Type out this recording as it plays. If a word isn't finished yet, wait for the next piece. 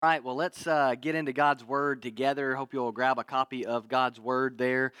All right, well, let's get into God's Word together. Hope you'll grab a copy of God's Word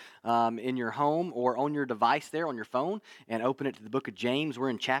there in your home or on your device there on your phone and open it to the book of James. We're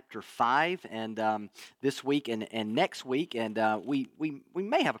in chapter 5, and this week and next week, and we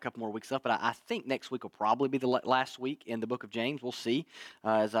may have a couple more weeks left, but I think next week will probably be the last week in the book of James. We'll see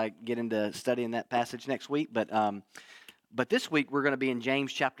as I get into studying that passage next week. But this week we're going to be in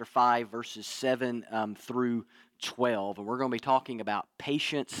James chapter 5, verses 7 through 12, and we're going to be talking about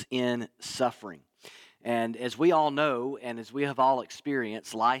patience in suffering. And as we all know, and as we have all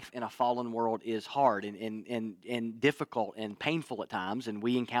experienced, life in a fallen world is hard and difficult and painful at times, and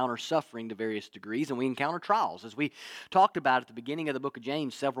we encounter suffering to various degrees, and we encounter trials. As we talked about at the beginning of the book of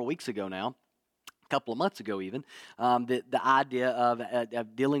James several weeks ago now, couple of months ago even, the idea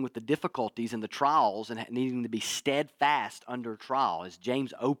of dealing with the difficulties and the trials and needing to be steadfast under trial, as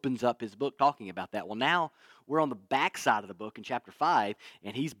James opens up his book talking about that. Well, now we're on the back side of the book in chapter 5,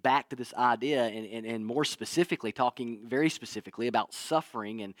 and he's back to this idea and more specifically talking very specifically about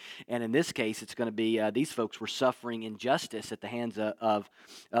suffering, and in this case it's going to be these folks were suffering injustice at the hands of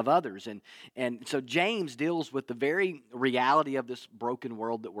others, and so James deals with the very reality of this broken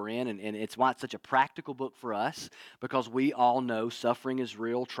world that we're in, and it's why it's such a practical book for us, because we all know suffering is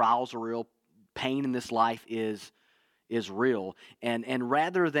real, trials are real, pain in this life is real. And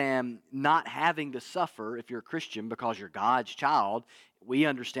rather than not having to suffer if you're a Christian because you're God's child, we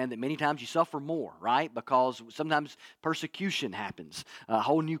understand that many times you suffer more, right? Because sometimes persecution happens, a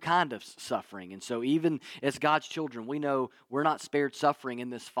whole new kind of suffering. And so even as God's children, we know we're not spared suffering in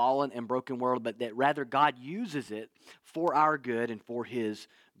this fallen and broken world, but that rather God uses it for our good and for His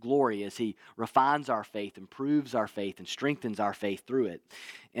glory as He refines our faith, improves our faith, and strengthens our faith through it.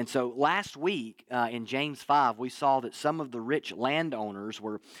 And so last week in James 5, we saw that some of the rich landowners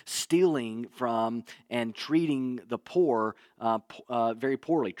were stealing from and treating the poor very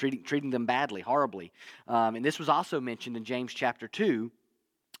poorly, treating them badly, horribly. And this was also mentioned in James chapter 2,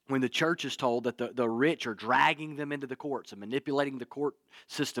 when the church is told that the rich are dragging them into the courts and manipulating the court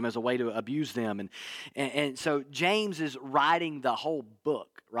system as a way to abuse them. And so James is writing the whole book,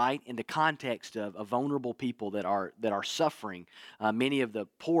 right, in the context of vulnerable people that are suffering. Many of the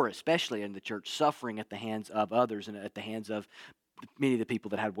poor, especially in the church, suffering at the hands of others and at the hands of many of the people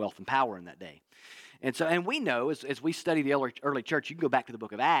that had wealth and power in that day. And we know, as we study the early church, you can go back to the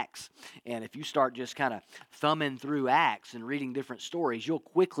book of Acts, and if you start just kind of thumbing through Acts and reading different stories, you'll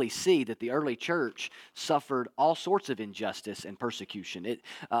quickly see that the early church suffered all sorts of injustice and persecution.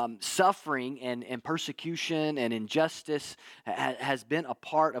 Suffering and persecution and injustice has been a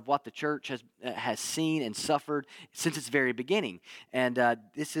part of what the church has seen and suffered since its very beginning. And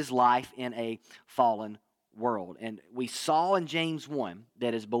this is life in a fallen world. And we saw in James 1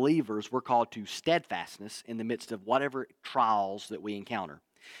 that as believers we're called to steadfastness in the midst of whatever trials that we encounter.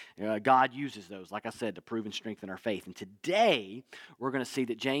 God uses those, like I said, to prove and strengthen our faith. And today we're going to see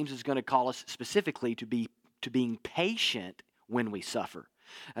that James is going to call us specifically to being patient when we suffer,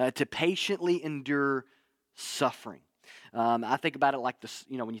 to patiently endure suffering. I think about it like this,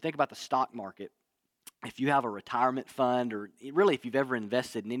 when you think about the stock market, if you have a retirement fund, or really if you've ever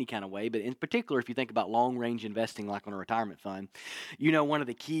invested in any kind of way, but in particular if you think about long-range investing like on a retirement fund, one of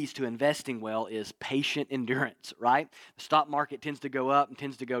the keys to investing well is patient endurance, right? The stock market tends to go up and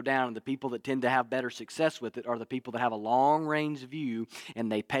tends to go down, and the people that tend to have better success with it are the people that have a long-range view,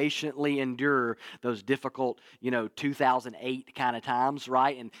 and they patiently endure those difficult, 2008 kind of times,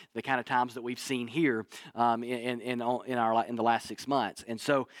 right? And the kind of times that we've seen here in the last 6 months. And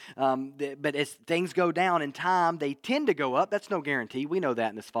so, but as things go down in time, they tend to go up. That's no guarantee. We know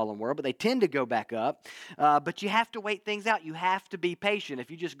that in this fallen world, but they tend to go back up. But you have to wait things out. You have to be patient.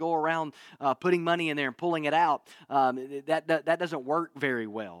 If you just go around putting money in there and pulling it out, that doesn't work very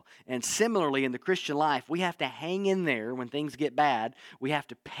well. And similarly, in the Christian life, we have to hang in there when things get bad. We have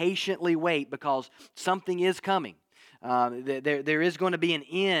to patiently wait because something is coming. There is going to be an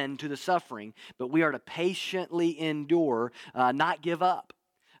end to the suffering, but we are to patiently endure, not give up.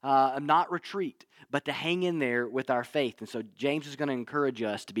 Not retreat, but to hang in there with our faith. And so James is going to encourage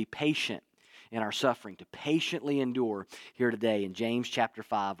us to be patient in our suffering, to patiently endure here today in James chapter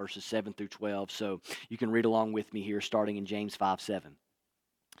 5, verses 7 through 12. So you can read along with me here, starting in James 5:7.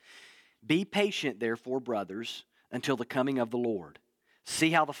 Be patient, therefore, brothers, until the coming of the Lord. See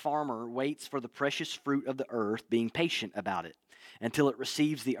how the farmer waits for the precious fruit of the earth, being patient about it, until it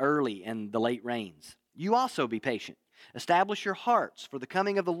receives the early and the late rains. You also be patient. Establish your hearts, for the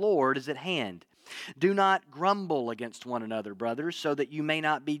coming of the Lord is at hand. Do not grumble against one another, brothers, so that you may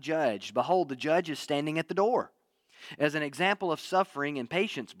not be judged. Behold, the judge is standing at the door. As an example of suffering and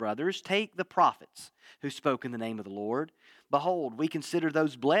patience, brothers, take the prophets who spoke in the name of the Lord. Behold, we consider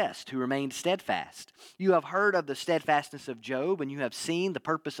those blessed who remained steadfast. You have heard of the steadfastness of Job, and you have seen the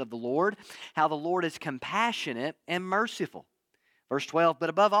purpose of the Lord, how the Lord is compassionate and merciful. Verse 12, but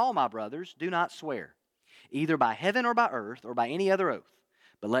above all, my brothers, do not swear, either by heaven or by earth or by any other oath,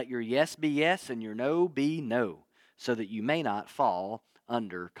 but let your yes be yes and your no be no, so that you may not fall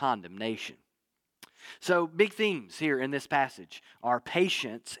under condemnation. So big themes here in this passage are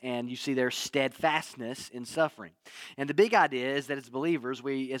patience, and you see their steadfastness in suffering. And the big idea is that as believers,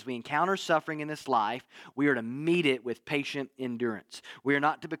 as we encounter suffering in this life, we are to meet it with patient endurance. We are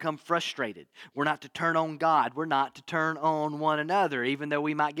not to become frustrated. We're not to turn on God. We're not to turn on one another, even though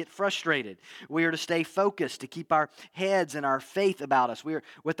we might get frustrated. We are to stay focused, to keep our heads and our faith about us. We are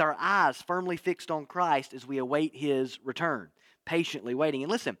with our eyes firmly fixed on Christ as we await His return. Patiently waiting.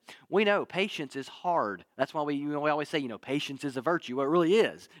 And listen, we know patience is hard. That's why we always say, patience is a virtue. Well, it really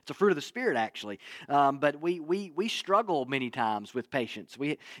is. It's a fruit of the Spirit, actually. But we struggle many times with patience.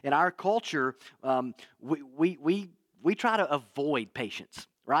 In our culture, we try to avoid patience,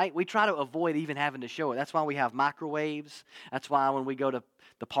 right? We try to avoid even having to show it. That's why we have microwaves. That's why when we go to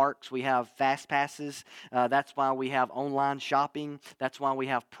the parks, we have fast passes. That's why we have online shopping. That's why we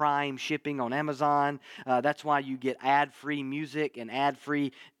have Prime shipping on Amazon. That's why you get ad-free music and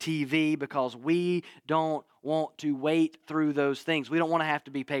ad-free TV, because we don't want to wait through those things. We don't want to have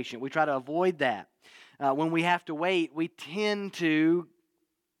to be patient. We try to avoid that. When we have to wait, we tend to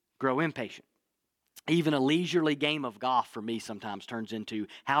grow impatient. Even a leisurely game of golf for me sometimes turns into,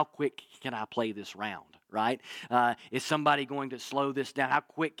 how quick can I play this round, right? Is somebody going to slow this down? How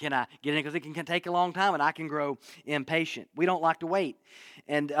quick can I get in? Because it can take a long time, and I can grow impatient. We don't like to wait.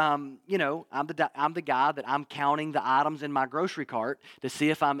 And, I'm the guy that I'm counting the items in my grocery cart to see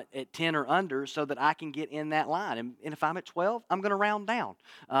if I'm at 10 or under so that I can get in that line. And if I'm at 12, I'm going to round down.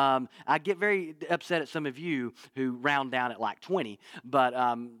 I get very upset at some of you who round down at like 20, but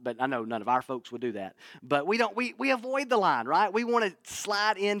I know none of our folks would do that. But we avoid the line, right? We want to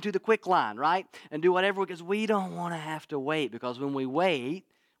slide into the quick line, right? And do whatever, because we don't want to have to wait, because when we wait,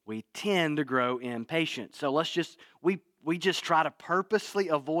 we tend to grow impatient. So we just try to purposely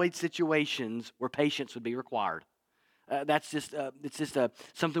avoid situations where patience would be required. It's just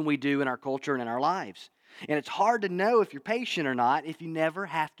something we do in our culture and in our lives. And it's hard to know if you're patient or not if you never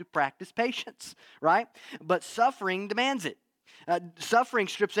have to practice patience, right? But suffering demands it. Suffering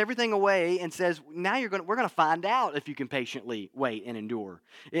strips everything away and says, now we're going to find out if you can patiently wait and endure.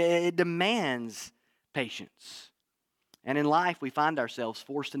 It demands patience. And in life, we find ourselves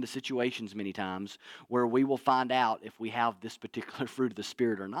forced into situations many times where we will find out if we have this particular fruit of the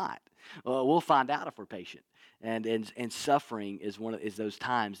Spirit or not. We'll find out if we're patient. And suffering is those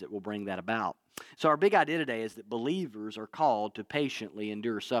times that will bring that about. So our big idea today is that believers are called to patiently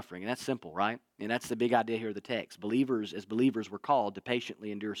endure suffering. And that's simple, right? And that's the big idea here of the text. As believers, we're called to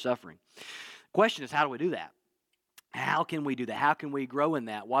patiently endure suffering. The question is, how do we do that? How can we do that? How can we grow in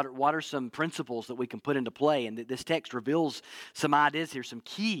that? What are some principles that we can put into play? And this text reveals some ideas here, some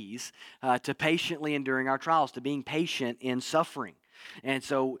keys to patiently enduring our trials, to being patient in suffering. And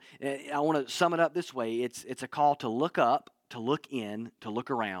so I want to sum it up this way. It's a call to look up, to look in, to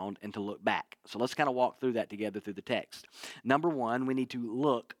look around, and to look back. So let's kind of walk through that together through the text. Number one, we need to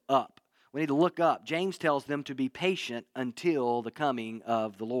look up. We need to look up. James tells them to be patient until the coming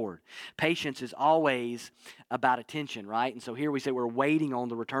of the Lord. Patience is always about attention, right? And so here we say we're waiting on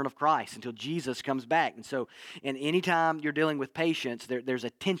the return of Christ until Jesus comes back. And anytime you're dealing with patience, there's a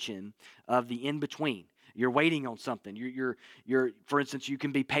tension of the in-between. You're waiting on something. You're for instance, you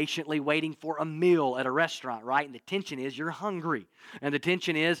can be patiently waiting for a meal at a restaurant, right? And the tension is you're hungry. And the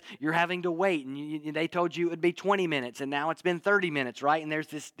tension is you're having to wait. And they told you it would be 20 minutes, and now it's been 30 minutes, right? And there's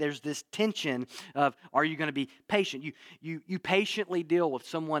this tension of, are you going to be patient? You patiently deal with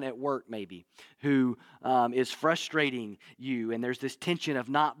someone at work maybe who is frustrating you, and there's this tension of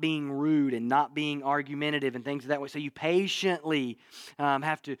not being rude and not being argumentative and things of that way. So you patiently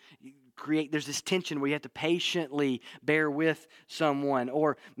have to there's this tension where you have to patiently bear with someone,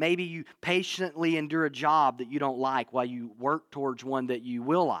 or maybe you patiently endure a job that you don't like while you work towards one that you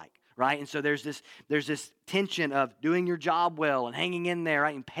will like, right? And so there's this tension of doing your job well and hanging in there,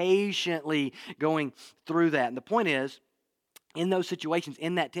 right? And patiently going through that. And the point is, in those situations,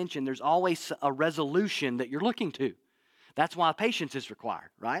 in that tension, there's always a resolution that you're looking to. That's why patience is required,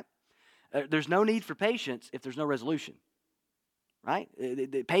 right? There's no need for patience if there's no resolution. Right?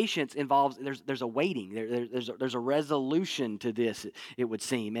 The patience involves, there's a waiting, there's a resolution to this, it would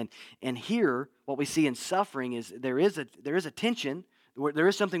seem. And here, what we see in suffering is there is a tension, there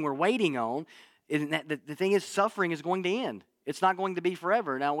is something we're waiting on. Isn't that the thing is, suffering is going to end. It's not going to be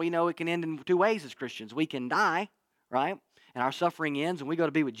forever. Now, we know it can end in two ways as Christians. We can die, right? And our suffering ends and we go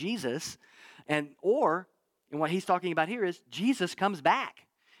to be with Jesus. And what he's talking about here is Jesus comes back.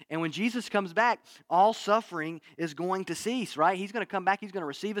 And when Jesus comes back, all suffering is going to cease, right? He's going to come back. He's going to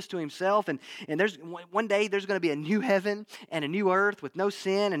receive us to himself. And there's one day there's going to be a new heaven and a new earth with no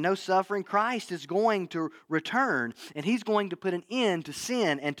sin and no suffering. Christ is going to return, and he's going to put an end to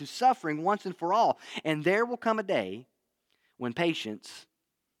sin and to suffering once and for all. And there will come a day when patience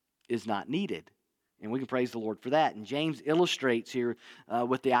is not needed. And we can praise the Lord for that. And James illustrates here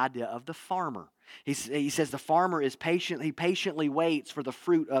with the idea of the farmer. He says the farmer is patient. He patiently waits for the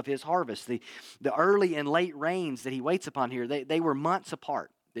fruit of his harvest. The early and late rains that he waits upon here, they were months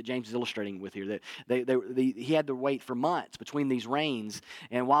apart, that James is illustrating with here. That he had to wait for months between these rains.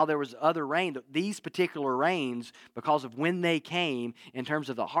 And while there was other rain, these particular rains, because of when they came in terms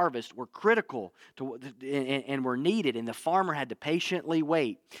of the harvest, were critical and were needed. And the farmer had to patiently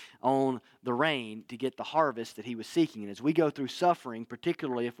wait on the rain to get the harvest that he was seeking. And as we go through suffering,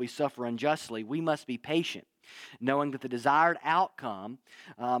 particularly if we suffer unjustly, we must be patient, knowing that the desired outcome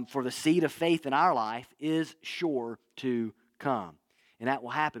for the seed of faith in our life is sure to come. And that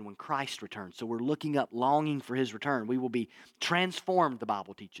will happen when Christ returns. So we're looking up, longing for his return. We will be transformed, the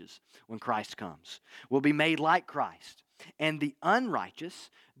Bible teaches, when Christ comes. We'll be made like Christ. And the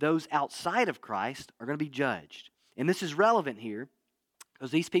unrighteous, those outside of Christ, are going to be judged. And this is relevant here because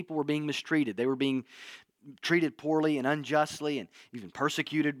these people were being mistreated. They were being treated poorly and unjustly and even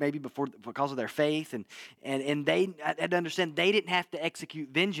persecuted maybe because of their faith. And they had to understand they didn't have to execute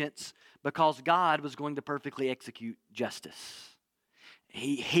vengeance because God was going to perfectly execute justice.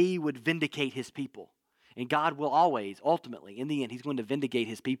 He would vindicate his people. And God will always, ultimately, in the end, he's going to vindicate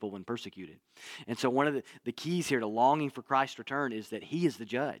his people when persecuted. And so one of the keys here to longing for Christ's return is that he is the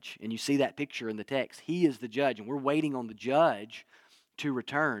judge. And you see that picture in the text. He is the judge, and we're waiting on the judge to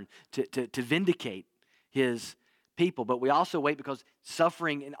return, to vindicate his people. But we also wait because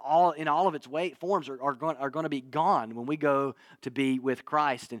suffering in all of its forms are going to be gone when we go to be with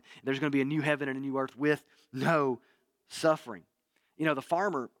Christ. And there's going to be a new heaven and a new earth with no suffering. You know, the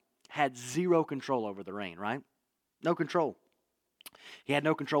farmer had zero control over the rain, right? No control. He had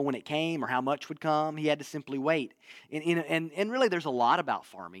no control when it came or how much would come. He had to simply wait. And really there's a lot about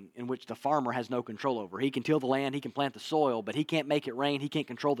farming in which the farmer has no control over. He can till the land, he can plant the soil, but he can't make it rain. He can't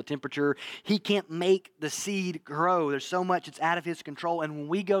control the temperature. He can't make the seed grow. There's so much that's out of his control. And when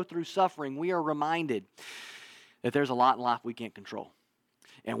we go through suffering, we are reminded that there's a lot in life we can't control.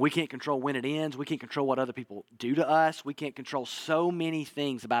 And we can't control when it ends. We can't control what other people do to us. We can't control so many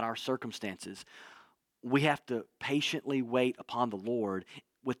things about our circumstances. We have to patiently wait upon the Lord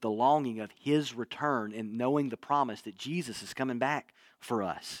with the longing of his return and knowing the promise that Jesus is coming back for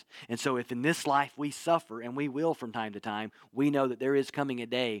us. And so if in this life we suffer, and we will from time to time, we know that there is coming a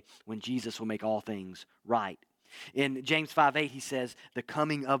day when Jesus will make all things right. In James 5:8, he says, the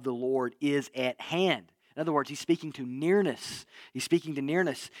coming of the Lord is at hand. In other words, he's speaking to nearness. He's speaking to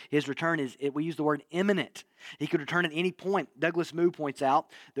nearness. His return we use the word imminent. He could return at any point. Douglas Moo points out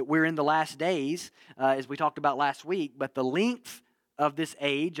that we're in the last days, as we talked about last week, but the length of this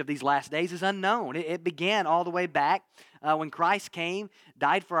age, of these last days, is unknown. It began all the way back when Christ came,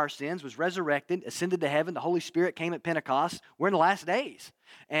 died for our sins, was resurrected, ascended to heaven. The Holy Spirit came at Pentecost. We're in the last days.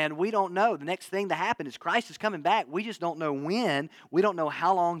 And we don't know. The next thing to happen is Christ is coming back. We just don't know when. We don't know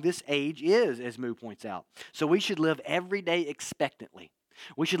how long this age is, as Moo points out. So we should live every day expectantly.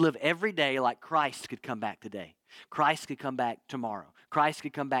 We should live every day like Christ could come back today. Christ could come back tomorrow. Christ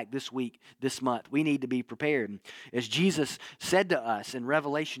could come back this week, this month. We need to be prepared. As Jesus said to us in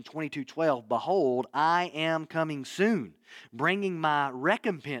Revelation 22:12, behold, I am coming soon, bringing my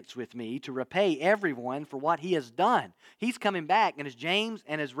recompense with me to repay everyone for what he has done. He's coming back, and as James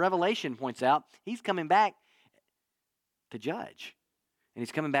and as Revelation points out, he's coming back to judge, and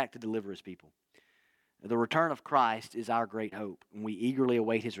he's coming back to deliver his people. The return of Christ is our great hope, and we eagerly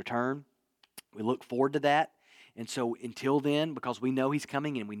await his return. We look forward to that. And so until then, because we know he's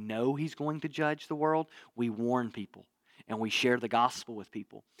coming and we know he's going to judge the world, we warn people and we share the gospel with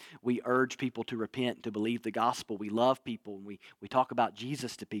people. We urge people to repent and to believe the gospel. We love people and we talk about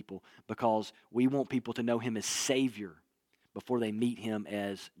Jesus to people because we want people to know him as Savior before they meet him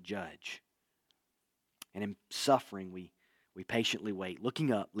as judge. And in suffering, we patiently wait,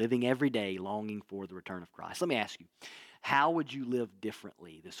 looking up, living every day, longing for the return of Christ. Let me ask you, how would you live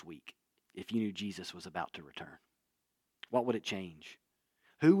differently this week if you knew Jesus was about to return? What would it change?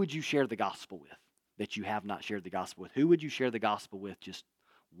 Who would you share the gospel with that you have not shared the gospel with? Who would you share the gospel with just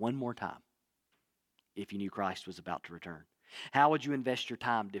one more time if you knew Christ was about to return? How would you invest your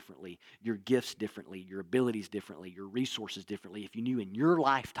time differently, your gifts differently, your abilities differently, your resources differently if you knew in your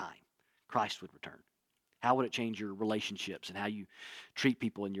lifetime Christ would return? How would it change your relationships and how you treat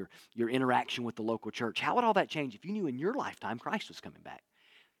people and your interaction with the local church? How would all that change if you knew in your lifetime Christ was coming back?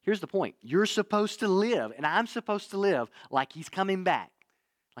 Here's the point. You're supposed to live, and I'm supposed to live like he's coming back,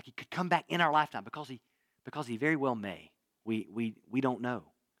 like he could come back in our lifetime because he very well may. We don't know.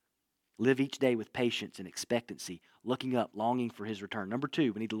 Live each day with patience and expectancy, looking up, longing for his return. Number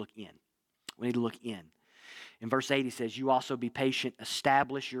 2, we need to look in. We need to look in. In verse 8, he says, you also be patient,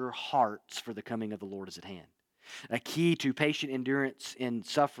 establish your hearts, for the coming of the Lord is at hand. A key to patient endurance in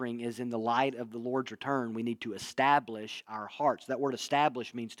suffering is in the light of the Lord's return, we need to establish our hearts. That word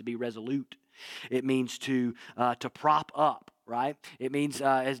establish means to be resolute. It means to prop up. Right? It means,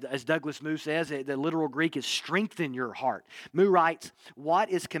 as Douglas Moo says, the literal Greek is strengthen your heart. Moo writes, what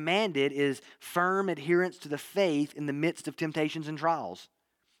is commanded is firm adherence to the faith in the midst of temptations and trials.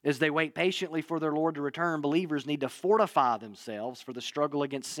 As they wait patiently for their Lord to return, believers need to fortify themselves for the struggle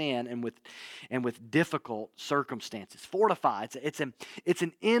against sin and with difficult circumstances. Fortify. It's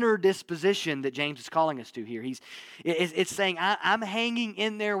an inner disposition that James is calling us to here. It's saying, I'm hanging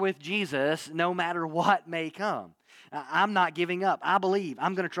in there with Jesus no matter what may come. I'm not giving up. I believe.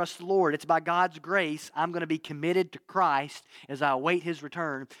 I'm going to trust the Lord. It's by God's grace I'm going to be committed to Christ as I await his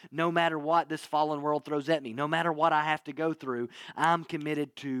return, no matter what this fallen world throws at me, no matter what I have to go through. I'm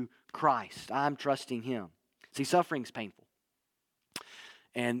committed to Christ. I'm trusting him. See, suffering's painful.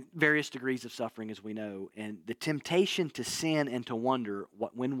 And various degrees of suffering, as we know. And the temptation to sin and to wonder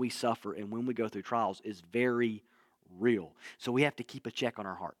when we suffer and when we go through trials is very real. So we have to keep a check on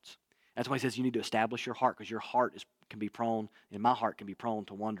our hearts. That's why he says you need to establish your heart, because your heart can be prone, and my heart can be prone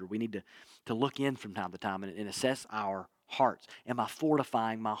to wonder. We need to look in from time to time and assess our hearts. Am I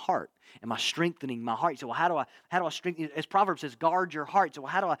fortifying my heart? Am I strengthening my heart? So, well, how do I strengthen? As Proverbs says, guard your heart. So,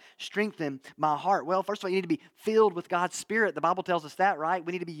 well, how do I strengthen my heart? Well, first of all, you need to be filled with God's Spirit. The Bible tells us that, right?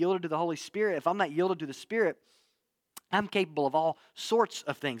 We need to be yielded to the Holy Spirit. If I'm not yielded to the Spirit, I'm capable of all sorts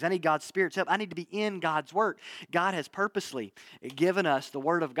of things. I need God's Spirit's help. I need to be in God's Word. God has purposely given us the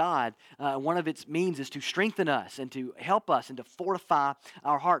Word of God. One of its means is to strengthen us and to help us and to fortify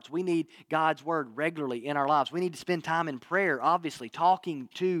our hearts. We need God's Word regularly in our lives. We need to spend time in prayer, obviously, talking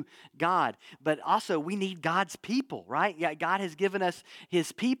to God. But also, we need God's people, right? Yeah, God has given us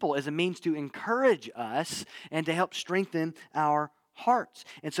his people as a means to encourage us and to help strengthen our hearts.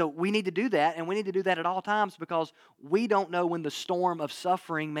 And so we need to do that, and we need to do that at all times because we don't know when the storm of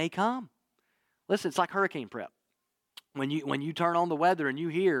suffering may come. Listen, it's like hurricane prep. When you turn on the weather and you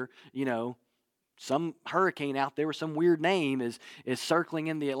hear, some hurricane out there with some weird name is circling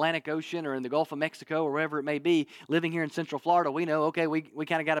in the Atlantic Ocean or in the Gulf of Mexico or wherever it may be, living here in Central Florida, we know, okay, we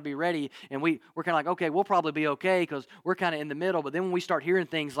kind of got to be ready. And we're kind of like, okay, we'll probably be okay because we're kind of in the middle. But then when we start hearing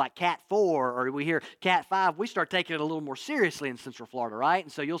things like Cat 4 or we hear Cat 5, we start taking it a little more seriously in Central Florida, right?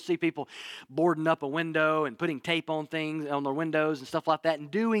 And so you'll see people boarding up a window and putting tape on things on their windows and stuff like that and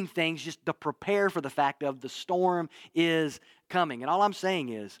doing things just to prepare for the fact of the storm is coming. And all I'm saying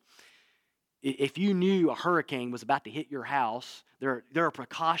is, if you knew a hurricane was about to hit your house, there are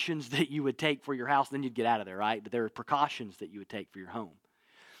precautions that you would take for your house, then you'd get out of there, right? But there are precautions that you would take for your home.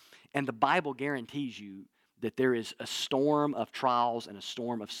 And the Bible guarantees you that there is a storm of trials and a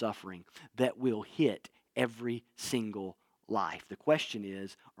storm of suffering that will hit every single life. The question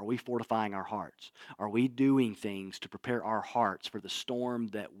is, are we fortifying our hearts? Are we doing things to prepare our hearts for the storm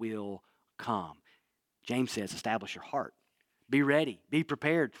that will come? James says, establish your heart. Be ready. Be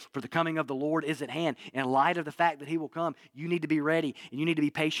prepared, for the coming of the Lord is at hand. In light of the fact that he will come, you need to be ready, and you need to be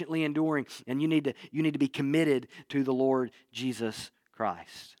patiently enduring, and you need to be committed to the Lord Jesus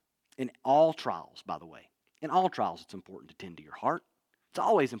Christ. In all trials, by the way, in all trials, it's important to tend to your heart. It's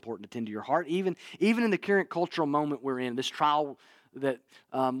always important to tend to your heart, even in the current cultural moment we're in, this trial that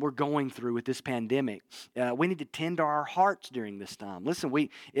we're going through with this pandemic. We need to tend to our hearts during this time. Listen,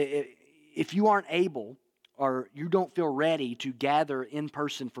 if you aren't able or you don't feel ready to gather in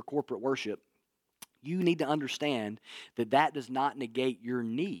person for corporate worship, you need to understand that does not negate your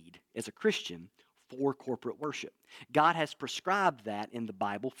need as a Christian for corporate worship. God has prescribed that in the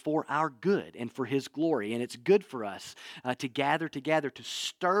Bible for our good and for his glory. And it's good for us to gather together to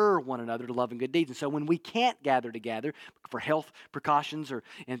stir one another to love and good deeds. And so when we can't gather together for health precautions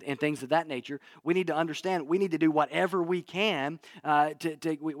and things of that nature, we need to understand we need to do whatever we can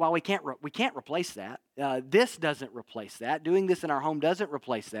while we can't replace that. This doesn't replace that. Doing this in our home doesn't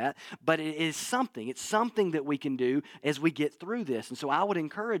replace that. But it is something. It's something that we can do as we get through this. And so I would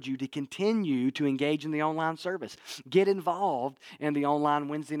encourage you to continue to engage in the online service. Get involved in the online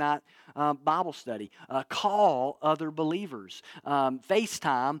Wednesday night Bible study. Call other believers.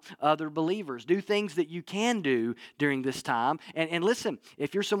 FaceTime other believers. Do things that you can do during this time. And listen,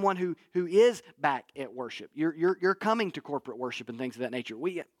 if you're someone who is back at worship, you're coming to corporate worship and things of that nature,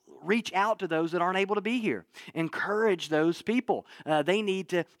 we reach out to those that aren't able to be here. Encourage those people. They need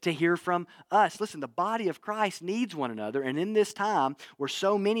to hear from us. Listen, the body of Christ needs one another, and in this time where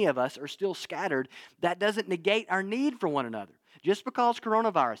so many of us are still scattered, that doesn't negate our need for one another. Just because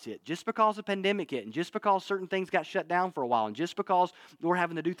coronavirus hit, just because the pandemic hit, and just because certain things got shut down for a while, and just because we're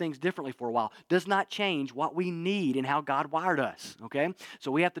having to do things differently for a while, does not change what we need and how God wired us, okay? So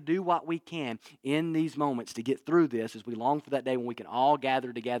we have to do what we can in these moments to get through this as we long for that day when we can all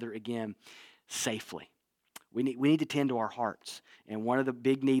gather together again safely. We need to tend to our hearts, and one of the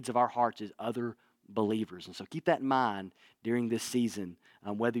big needs of our hearts is other believers. And so keep that in mind during this season,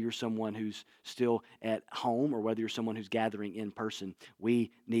 whether you're someone who's still at home or whether you're someone who's gathering in person.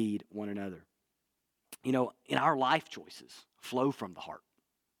 We need one another. You know, in our life choices, flow from the heart.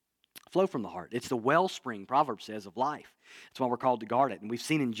 Flow from the heart. It's the wellspring, Proverbs says, of life. That's why we're called to guard it. And we've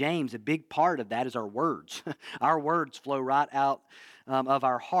seen in James, a big part of that is our words. Our words flow right out of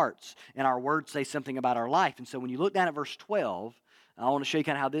our hearts, and our words say something about our life. And so when you look down at verse 12, I want to show you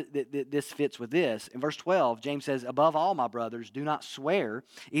kind of how this fits with this. In verse 12, James says, above all, my brothers, do not swear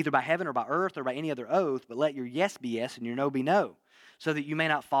either by heaven or by earth or by any other oath, but let your yes be yes and your no be no, so that you may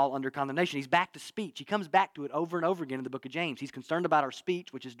not fall under condemnation. He's back to speech. He comes back to it over and over again in the book of James. He's concerned about our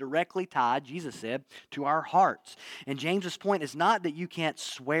speech, which is directly tied, Jesus said, to our hearts. And James's point is not that you can't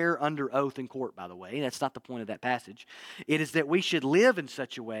swear under oath in court, by the way. That's not the point of that passage. It is that we should live in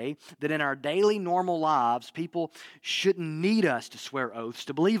such a way that in our daily normal lives, people shouldn't need us to swear oaths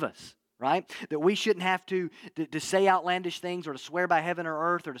to believe us. Right? That we shouldn't have to say outlandish things or to swear by heaven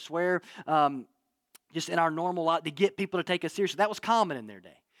or earth or to swear just in our normal life to get people to take us seriously. That was common in their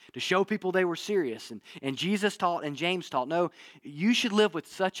day, to show people they were serious. And Jesus taught and James taught, no, you should live with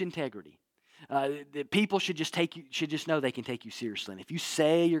such integrity that people should just know they can take you seriously. And if you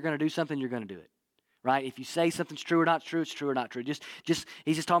say you're going to do something, you're going to do it. Right? If you say something's true or not true, it's true or not true. He's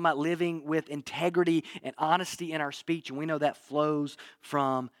just talking about living with integrity and honesty in our speech, and we know that flows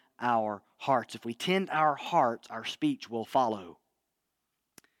from our hearts. If we tend our hearts, our speech will follow.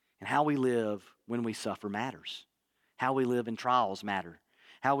 And how we live when we suffer matters. How we live in trials matter.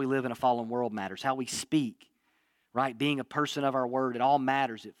 How we live in a fallen world matters. How we speak, right? Being a person of our word, it all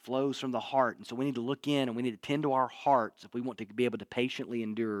matters. It flows from the heart. And so we need to look in and we need to tend to our hearts if we want to be able to patiently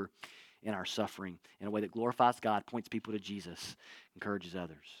endure in our suffering in a way that glorifies God, points people to Jesus, encourages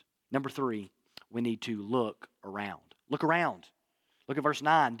others. Number 3, we need to look around. Look around. Look at verse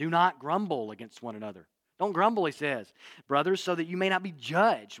 9. Do not grumble against one another. Don't grumble, he says, brothers, so that you may not be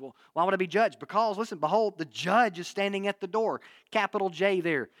judged. Well, why would I be judged? Because, listen, behold, the judge is standing at the door. Capital J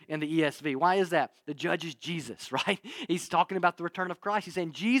there in the ESV. Why is that? The judge is Jesus, right? He's talking about the return of Christ. He's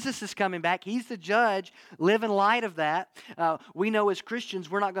saying Jesus is coming back. He's the judge. Live in light of that. We know as Christians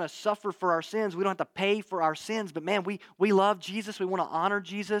we're not going to suffer for our sins. We don't have to pay for our sins. But man, we love Jesus. We want to honor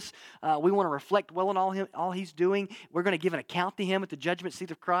Jesus. We want to reflect well on all he's doing. We're going to give an account to him at the judgment seat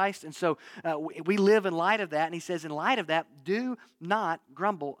of Christ. And so we live in light of that. And he says, in light of that, do not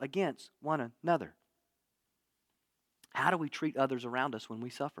grumble against one another. How do we treat others around us when we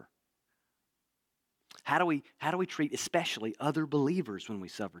suffer? How do we treat especially other believers when we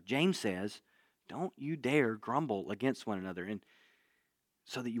suffer? James says, don't you dare grumble against one another, and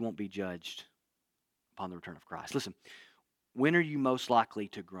so that you won't be judged upon the return of Christ. Listen, when are you most likely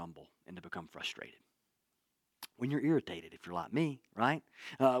to grumble and to become frustrated? When you're irritated, if you're like me, right?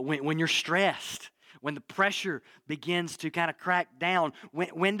 When you're stressed. When the pressure begins to kind of crack down,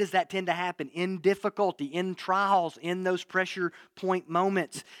 when does that tend to happen? In difficulty, in trials, in those pressure point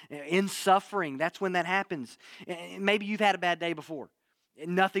moments, in suffering. That's when that happens. Maybe you've had a bad day before.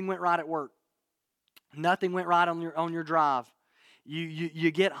 Nothing went right at work. Nothing went right on your drive.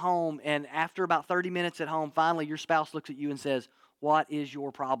 You get home, and after about 30 minutes at home, finally your spouse looks at you and says, "What is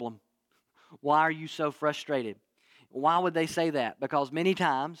your problem? Why are you so frustrated?" Why would they say that? Because many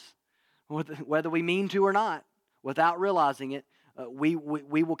times, whether we mean to or not, without realizing it, we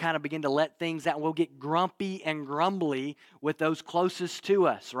will kind of begin to let things out. We'll get grumpy and grumbly with those closest to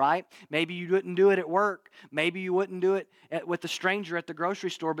us, right? Maybe you wouldn't do it at work. Maybe you wouldn't do it with a stranger at the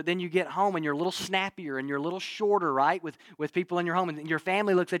grocery store, but then you get home and you're a little snappier and you're a little shorter, right, with people in your home. And your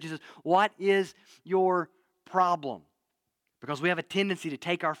family looks at you and says, "What is your problem?" Because we have a tendency to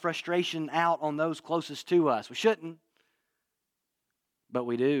take our frustration out on those closest to us. We shouldn't, but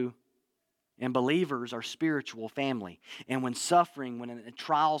we do. And believers are spiritual family. And when suffering, when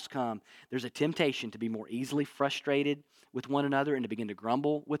trials come, there's a temptation to be more easily frustrated with one another and to begin to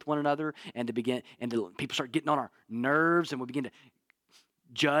grumble with one another and people start getting on our nerves and we begin to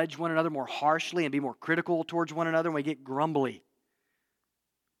judge one another more harshly and be more critical towards one another and we get grumbly.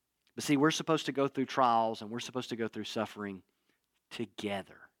 But see, we're supposed to go through trials and we're supposed to go through suffering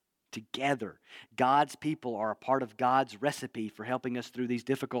together. Together. God's people are a part of God's recipe for helping us through these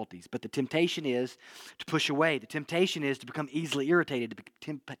difficulties. But the temptation is to push away. The temptation is to become easily irritated. The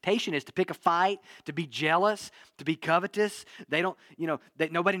temptation is to pick a fight, to be jealous, to be covetous. They don't,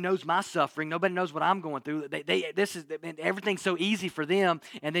 nobody knows my suffering. Nobody knows what I'm going through. Everything's so easy for them.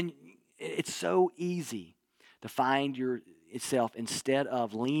 And then it's so easy to find yourself instead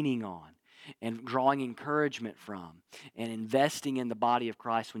of leaning on and drawing encouragement from and investing in the body of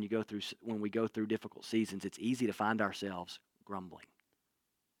Christ when we go through difficult seasons. It's easy to find ourselves grumbling.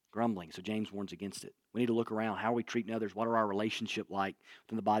 So James warns against it. We need to look around. How are we treating others? What are our relationship like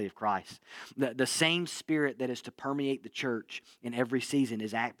within the body of Christ? The same spirit that is to permeate the church in every season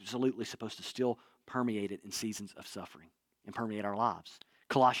is absolutely supposed to still permeate it in seasons of suffering and permeate our lives.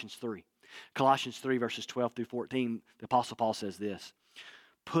 Colossians 3 verses 12 through 14, the Apostle Paul says this: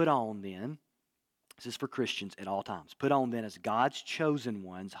 Put on then, this is for Christians at all times, put on then as God's chosen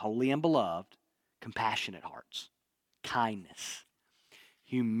ones, holy and beloved, compassionate hearts, kindness,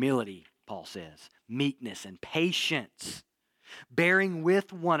 humility, Paul says, meekness and patience, bearing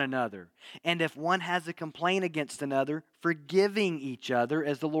with one another. And if one has a complaint against another, forgiving each other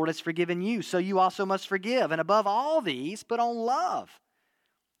as the Lord has forgiven you. So you also must forgive. And above all these, put on love,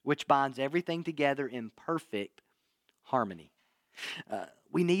 which binds everything together in perfect harmony.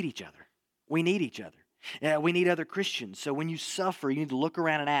 We need each other. We need other Christians. So when you suffer, you need to look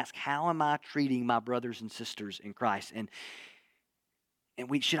around and ask, how am I treating my brothers and sisters in Christ? And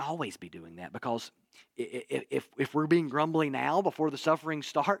we should always be doing that, because if we're being grumbly now before the suffering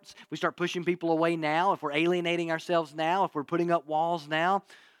starts, we start pushing people away now, if we're alienating ourselves now, if we're putting up walls now,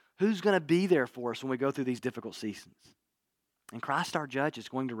 who's going to be there for us when we go through these difficult seasons? And Christ our judge is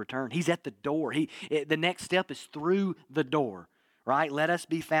going to return. He's at the door. The next step is through the door, right? Let us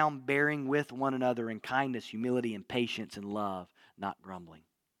be found bearing with one another in kindness, humility, and patience and love, not grumbling.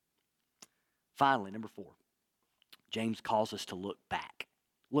 Finally, number 4, James calls us to look back.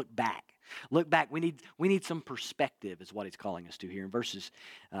 Look back. Look back. We need some perspective is what he's calling us to here. In verses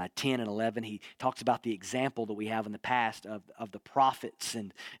 10 and 11, he talks about the example that we have in the past of the prophets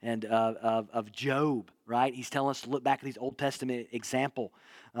and of Job, right? He's telling us to look back at these Old Testament example.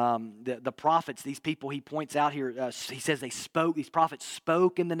 The prophets, these people he points out here, he says these prophets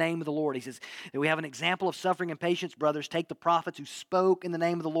spoke in the name of the Lord. He says that we have an example of suffering and patience, brothers. Take the prophets who spoke in the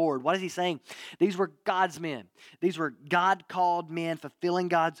name of the Lord. What is he saying? These were God's men. These were God-called men fulfilling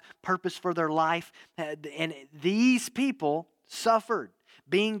God's purpose for their life. And these people suffered.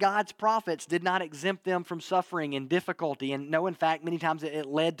 Being God's prophets did not exempt them from suffering and difficulty. And no, in fact, many times it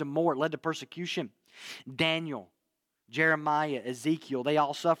led to more. It led to persecution. Daniel, Jeremiah, Ezekiel, they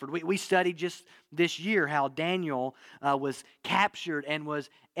all suffered. We studied just this year how Daniel was captured and was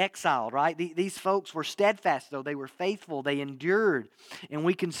exiled, right? These folks were steadfast, though. They were faithful. They endured. And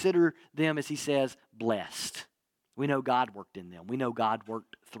we consider them, as he says, blessed. We know God worked in them. We know God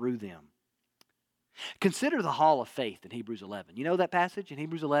worked through them. Consider the hall of faith in Hebrews 11. You know that passage in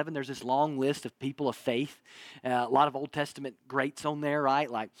Hebrews 11? There's this long list of people of faith. A lot of Old Testament greats on there, right?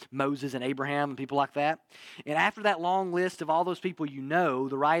 Like Moses and Abraham and people like that. And after that long list of all those people you know,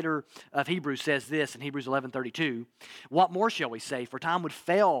 the writer of Hebrews says this in Hebrews 11:32. What more shall we say? For time would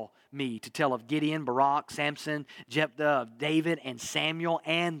fail me to tell of Gideon, Barak, Samson, Jephthah, of David and Samuel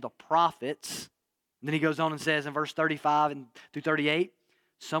and the prophets. And then he goes on and says in verse 35 and through 38,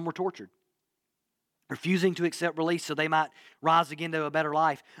 some were tortured, refusing to accept release so they might rise again to a better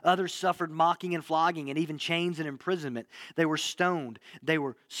life. Others suffered mocking and flogging and even chains and imprisonment. They were stoned. They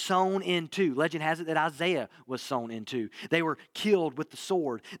were sown into. Legend has it that Isaiah was sown into. They were killed with the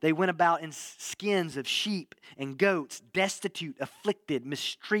sword. They went about in skins of sheep and goats, destitute, afflicted,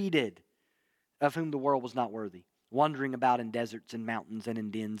 mistreated, of whom the world was not worthy, wandering about in deserts and mountains and in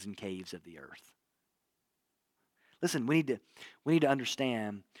dens and caves of the earth. Listen, we need to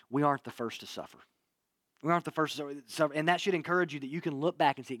understand we aren't the first to suffer. We aren't the first to suffer. And that should encourage you that you can look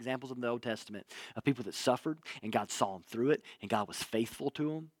back and see examples in the Old Testament of people that suffered and God saw them through it and God was faithful to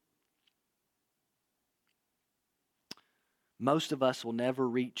them. Most of us will never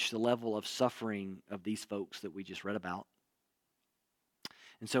reach the level of suffering of these folks that we just read about.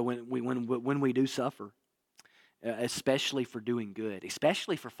 And so when we do suffer, especially for doing good,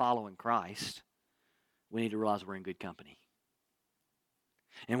 especially for following Christ, we need to realize we're in good company.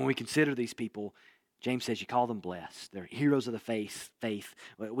 And when we consider these people, James says you call them blessed. They're heroes of the faith.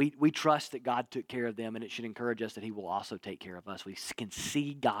 We trust that God took care of them, and it should encourage us that he will also take care of us. We can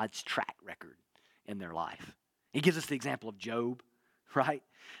see God's track record in their life. He gives us the example of Job, right?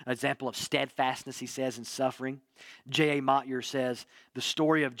 An example of steadfastness, he says, in suffering. J.A. Motyer says, the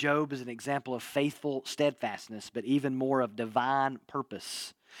story of Job is an example of faithful steadfastness, but even more of divine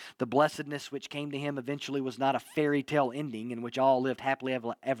purpose. The blessedness which came to him eventually was not a fairy tale ending in which all lived happily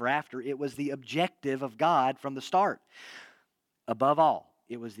ever after. It was the objective of God from the start. Above all,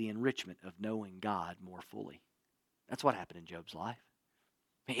 it was the enrichment of knowing God more fully. That's what happened in Job's life.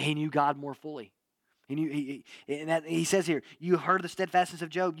 He knew God more fully. He says here, you have heard the steadfastness of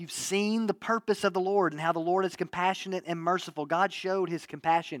Job. You've seen the purpose of the Lord and how the Lord is compassionate and merciful. God showed his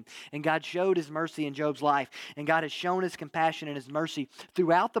compassion and God showed his mercy in Job's life. And God has shown his compassion and his mercy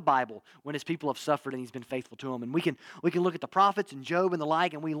throughout the Bible when his people have suffered and he's been faithful to them. And we can look at the prophets and Job and the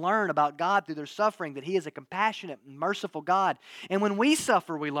like, and we learn about God through their suffering, that he is a compassionate and merciful God. And when we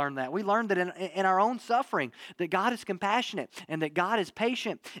suffer, we learn that. We learn that in our own suffering, that God is compassionate and that God is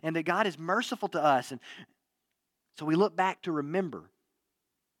patient and that God is merciful to us. And so we look back to remember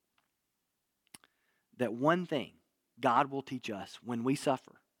that one thing God will teach us when we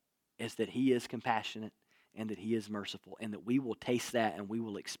suffer is that he is compassionate and that he is merciful, and that we will taste that and we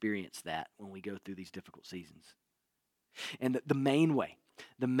will experience that when we go through these difficult seasons. And the main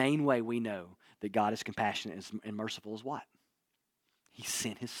way we know that God is compassionate and merciful is what? He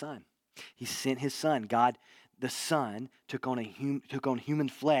sent his son. He sent his son. God, the Son, took on human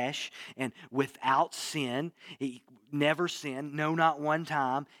flesh, and without sin, he never sinned, no, not one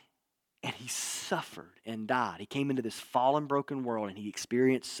time, and he suffered and died. He came into this fallen, broken world, and he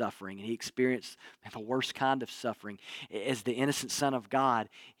experienced suffering, and he experienced the worst kind of suffering. As the innocent Son of God,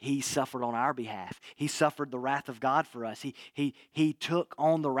 he suffered on our behalf. He suffered the wrath of God for us. He took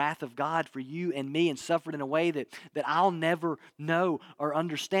on the wrath of God for you and me and suffered in a way that I'll never know or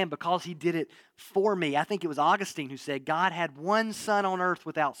understand because he did it for me. I think it was Augustine who said, God had one Son on earth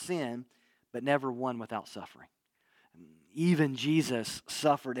without sin, but never one without suffering. Even Jesus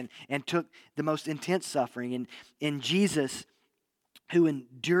suffered and took the most intense suffering. And Jesus, who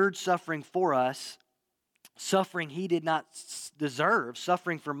endured suffering for us, suffering he did not deserve,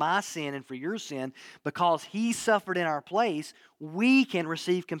 suffering for my sin and for your sin, because he suffered in our place, we can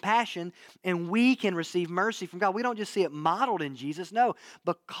receive compassion and we can receive mercy from God. We don't just see it modeled in Jesus. No,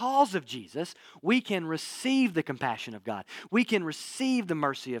 because of Jesus, we can receive the compassion of God. We can receive the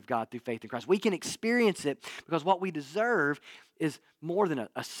mercy of God through faith in Christ. We can experience it because what we deserve is more than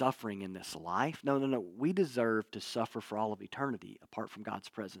a suffering in this life. No. We deserve to suffer for all of eternity apart from God's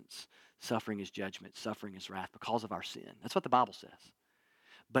presence. Suffering is judgment. Suffering is wrath because of our sin. That's what the Bible says.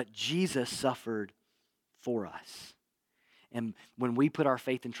 But Jesus suffered for us. And when we put our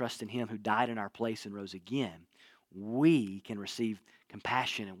faith and trust in him who died in our place and rose again, we can receive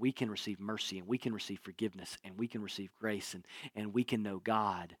compassion and we can receive mercy and we can receive forgiveness and we can receive grace and we can know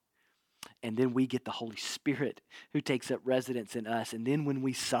God. And then we get the Holy Spirit who takes up residence in us. And then when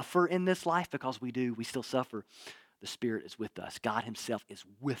we suffer in this life, because we still suffer, the Spirit is with us. God himself is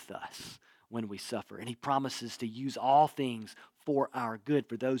with us when we suffer. And he promises to use all things for our good,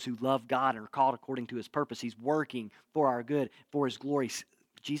 for those who love God and are called according to his purpose. He's working for our good, for his glory.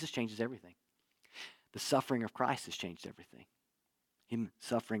 Jesus changes everything. The suffering of Christ has changed everything. Him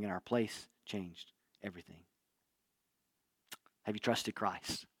suffering in our place changed everything. Have you trusted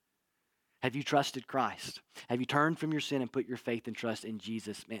Christ? Have you trusted Christ? Have you turned from your sin and put your faith and trust in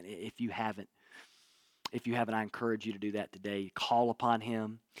Jesus? Man, if you haven't, I encourage you to do that today. Call upon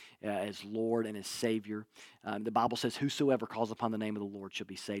him as Lord and as Savior. The Bible says, whosoever calls upon the name of the Lord shall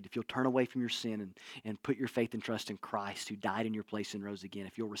be saved. If you'll turn away from your sin and put your faith and trust in Christ who died in your place and rose again,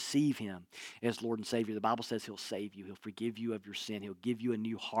 if you'll receive him as Lord and Savior, the Bible says he'll save you. He'll forgive you of your sin. He'll give you a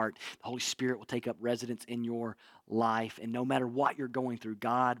new heart. The Holy Spirit will take up residence in your life. And no matter what you're going through,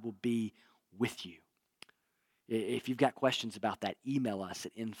 God will be with you. If you've got questions about that, email us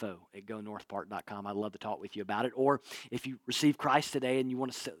at info@gonorthpark.com. I'd love to talk with you about it. Or if you receive Christ today and you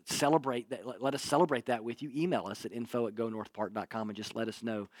want to celebrate that, let us celebrate that with you. Email us at info@gonorthpark.com and just let us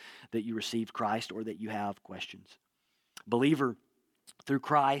know that you received Christ or that you have questions. Believer, through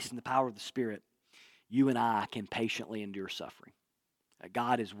Christ and the power of the Spirit, you and I can patiently endure suffering.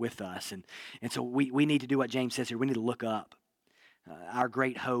 God is with us. And so we need to do what James says here. We need to look up. Our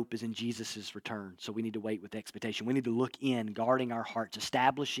great hope is in Jesus' return, so we need to wait with expectation. We need to look in, guarding our hearts,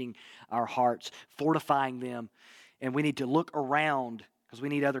 establishing our hearts, fortifying them, and we need to look around because we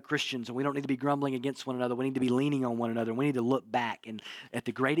need other Christians, and we don't need to be grumbling against one another. We need to be leaning on one another. We need to look back and at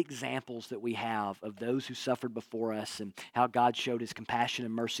the great examples that we have of those who suffered before us and how God showed his compassion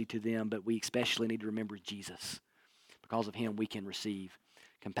and mercy to them. But we especially need to remember Jesus. Because of him, we can receive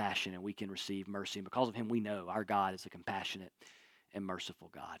compassion and we can receive mercy. And because of him, we know our God is a compassionate and merciful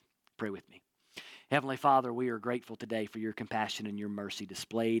God. Pray with me. Heavenly Father, we are grateful today for your compassion and your mercy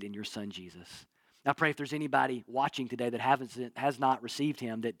displayed in your Son, Jesus. I pray if there's anybody watching today that has not received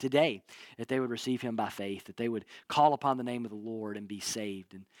him, that today, that they would receive him by faith, that they would call upon the name of the Lord and be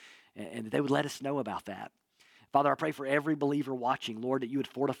saved, and that they would let us know about that. Father, I pray for every believer watching, Lord, that you would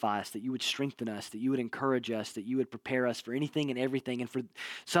fortify us, that you would strengthen us, that you would encourage us, that you would prepare us for anything and everything. And for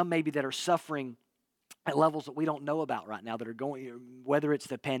some maybe that are suffering at levels that we don't know about right now, that are going, whether it's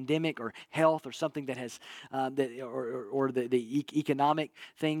the pandemic or health or something that has, or the economic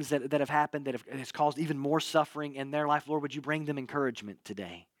things that have happened that has caused even more suffering in their life. Lord, would you bring them encouragement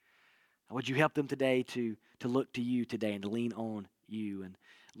today? Would you help them today to look to you today and to lean on you? And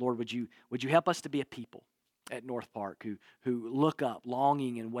Lord, would you help us to be a people at North Park who look up,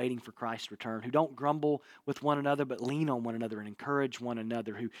 longing and waiting for Christ's return, who don't grumble with one another, but lean on one another and encourage one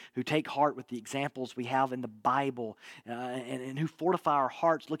another, who take heart with the examples we have in the Bible, and who fortify our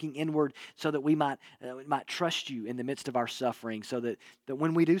hearts looking inward so that we might trust you in the midst of our suffering, so that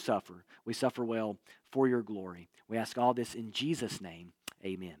when we do suffer, we suffer well for your glory. We ask all this in Jesus' name.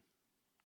 Amen.